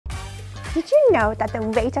Did you know that the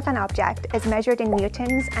weight of an object is measured in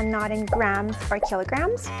newtons and not in grams or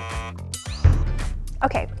kilograms?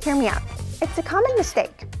 Okay, hear me out. It's a common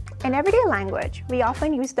mistake. In everyday language, we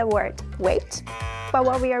often use the word weight, but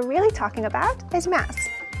what we are really talking about is mass.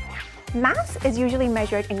 Mass is usually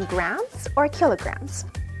measured in grams or kilograms.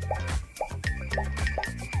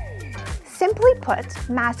 Simply put,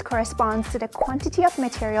 mass corresponds to the quantity of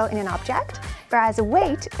material in an object, whereas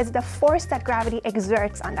weight is the force that gravity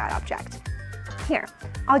exerts on that object. Here,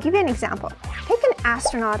 I'll give you an example. Take an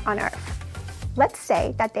astronaut on Earth. Let's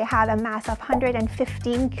say that they have a mass of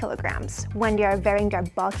 115 kilograms when they are wearing their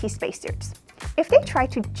bulky spacesuits. If they try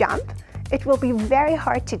to jump, it will be very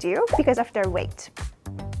hard to do because of their weight.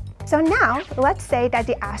 So now, let's say that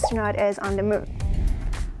the astronaut is on the moon.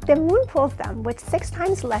 The moon pulls them with 6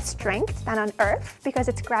 times less strength than on Earth because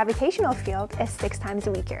its gravitational field is 6 times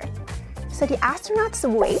weaker. So the astronaut's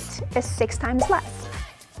weight is 6 times less,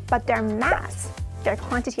 but their mass, their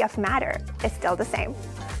quantity of matter, is still the same.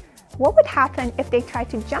 What would happen if they tried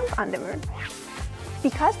to jump on the moon?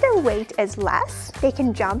 Because their weight is less, they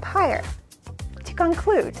can jump higher. To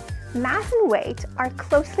conclude, mass and weight are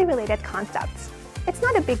closely related concepts. It's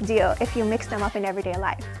not a big deal if you mix them up in everyday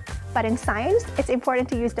life. But in science, it's important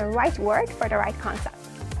to use the right word for the right concept.